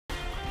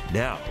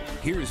Now,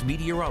 here's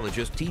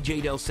meteorologist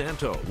TJ Del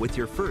Santo with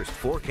your first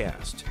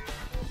forecast.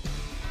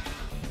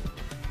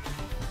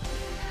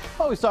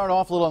 Well, we started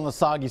off a little on the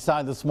soggy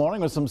side this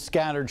morning with some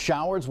scattered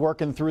showers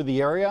working through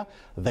the area.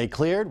 They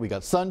cleared. We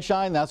got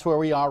sunshine. That's where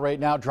we are right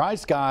now. Dry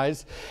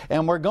skies.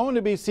 And we're going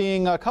to be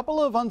seeing a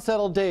couple of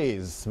unsettled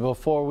days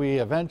before we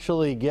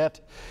eventually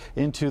get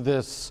into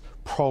this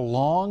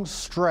prolonged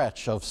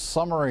stretch of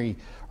summery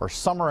or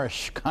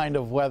summerish kind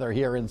of weather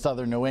here in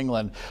southern New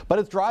England. But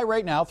it's dry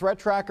right now. Threat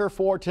tracker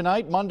for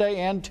tonight, Monday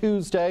and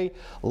Tuesday.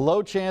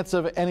 Low chance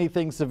of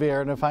anything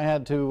severe. And if I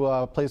had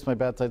to place my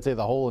bets, I'd say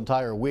the whole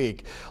entire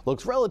week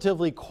looks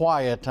relatively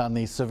quiet on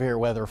the severe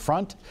weather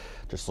front.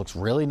 Just looks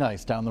really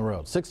nice down the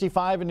road.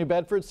 65 in New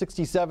Bedford,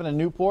 67 in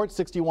Newport,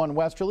 61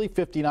 westerly,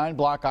 59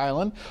 Block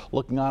Island.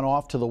 Looking on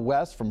off to the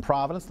west from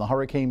Providence, the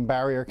hurricane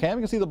barrier cam.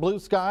 You can see the blue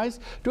skies.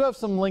 Do have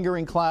some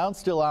lingering clouds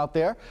still out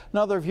there.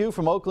 Another view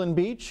from Oakland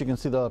Beach. You can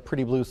see the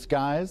pretty blue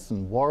skies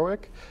in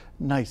Warwick.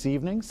 Nice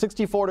evening.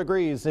 64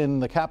 degrees in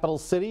the capital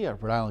city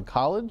at Rhode Island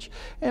College.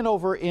 And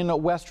over in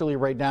Westerly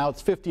right now,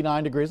 it's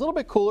 59 degrees. A little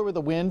bit cooler with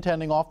the wind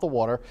tending off the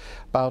water,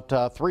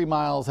 about 3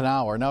 miles an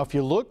hour. Now, if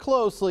you look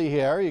closely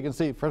here, you can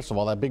see, first of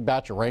all, that big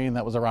batch of rain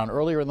that was around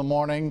earlier in the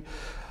morning.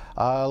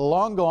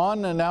 Long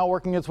gone and now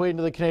working its way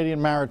into the Canadian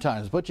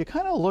Maritimes. But you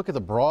kind of look at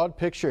the broad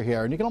picture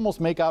here and you can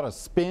almost make out a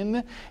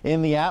spin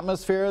in the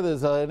atmosphere.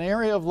 There's an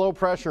area of low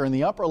pressure in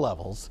the upper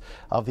levels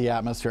of the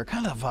atmosphere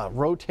kind of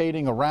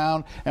rotating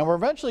around, and we're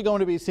eventually going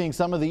to be seeing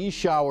some of these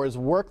showers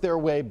work their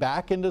way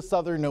back into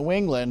southern New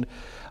England.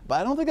 But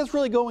I don't think that's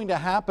really going to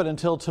happen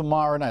until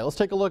tomorrow night. Let's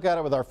take a look at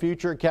it with our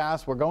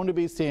Futurecast. We're going to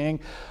be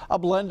seeing a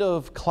blend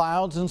of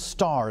clouds and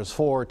stars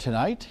for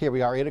tonight. Here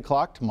we are, 8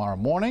 o'clock tomorrow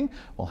morning.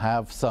 We'll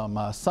have some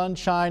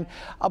sunshine,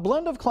 a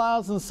blend of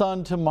clouds and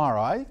sun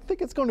tomorrow. I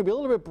think it's going to be a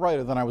little bit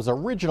brighter than I was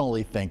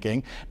originally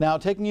thinking. Now,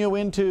 taking you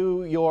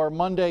into your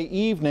Monday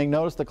evening,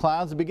 notice the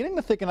clouds are beginning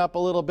to thicken up a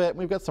little bit.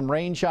 We've got some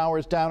rain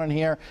showers down in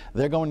here.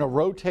 They're going to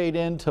rotate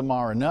in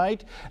tomorrow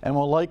night, and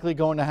we're likely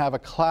going to have a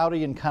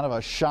cloudy and kind of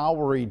a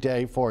showery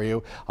day for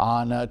you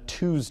on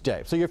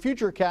Tuesday. So your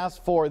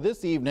Futurecast for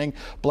this evening,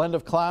 blend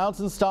of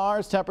clouds and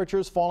stars,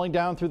 temperatures falling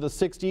down through the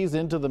 60s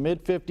into the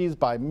mid-50s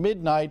by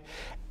midnight.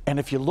 And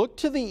if you look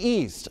to the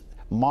east,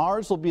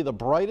 Mars will be the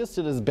brightest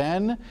it has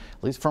been, at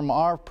least from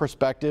our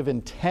perspective,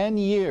 in 10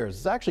 years.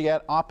 It's actually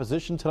at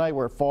opposition tonight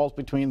where it falls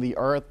between the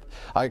Earth,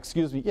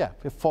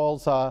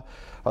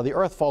 the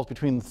Earth falls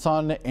between the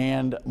Sun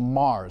and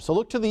Mars. So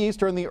look to the east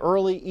during the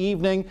early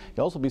evening.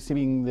 You'll also be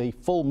seeing the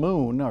full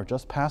moon, or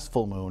just past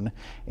full moon,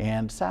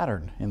 and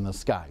Saturn in the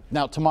sky.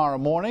 Now tomorrow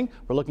morning,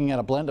 we're looking at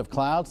a blend of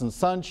clouds and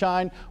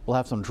sunshine. We'll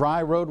have some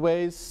dry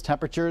roadways,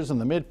 temperatures in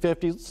the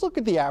mid-50s. Let's look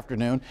at the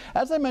afternoon.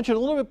 As I mentioned, a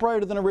little bit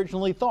brighter than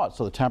originally thought,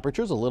 so the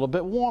temperatures a little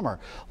bit warmer.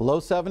 Low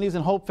 70s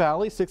in Hope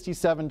Valley,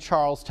 67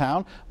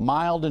 Charlestown,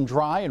 mild and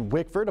dry in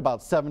Wickford,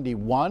 about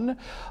 71.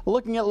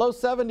 Looking at low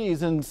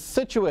 70s in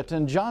Scituate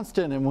and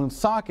Johnston and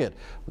Woonsocket.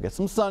 We'll get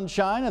some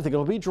sunshine. I think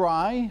it'll be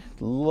dry.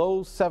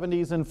 Low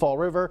 70s in Fall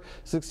River,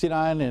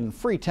 69 in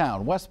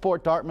Freetown,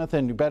 Westport, Dartmouth,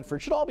 and New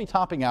Bedford should all be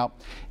topping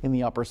out in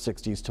the upper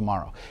 60s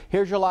tomorrow.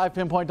 Here's your live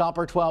Pinpoint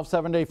Doppler 12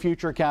 7-day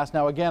Futurecast.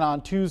 Now again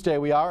on Tuesday,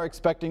 we are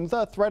expecting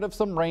the threat of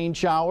some rain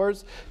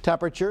showers.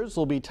 Temperatures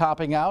will be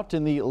topping out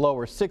in the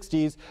lower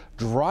 60s.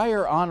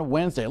 Drier on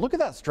Wednesday. Look at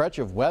that stretch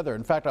of weather.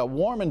 In fact, a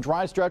warm and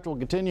dry stretch will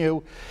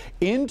continue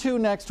into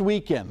next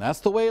weekend. That's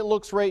the way it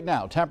looks right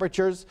now.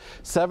 Temperatures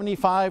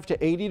 75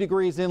 to 80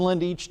 degrees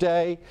inland each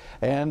day,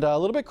 and a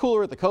little bit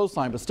cooler at the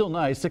coastline, but still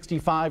nice,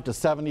 65 to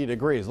 70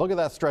 degrees. Look at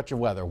that stretch of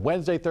weather.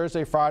 Wednesday,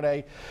 Thursday,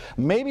 Friday,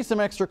 maybe some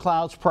extra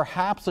clouds,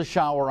 perhaps a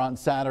shower on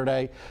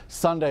Saturday.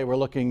 Sunday, we're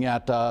looking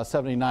at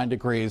 79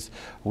 degrees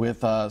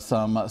with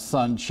some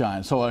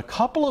sunshine. So a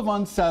couple of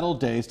unsettled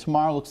days.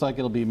 Tomorrow looks like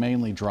it'll be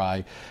mainly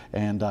dry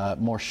and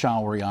more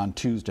showery on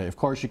Tuesday. Of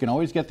course, you can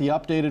always get the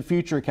updated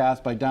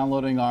Futurecast by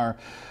downloading our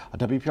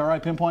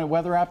WPRI Pinpoint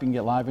Weather app. You can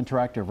get live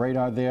interactive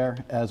radar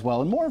there as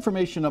well. And more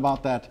information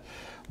about that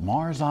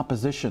Mars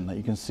opposition that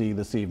you can see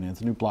this evening.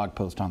 It's a new blog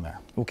post on there.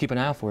 We'll keep an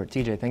eye out for it.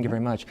 TJ, thank you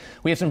very much.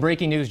 We have some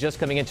breaking news just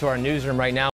coming into our newsroom right now.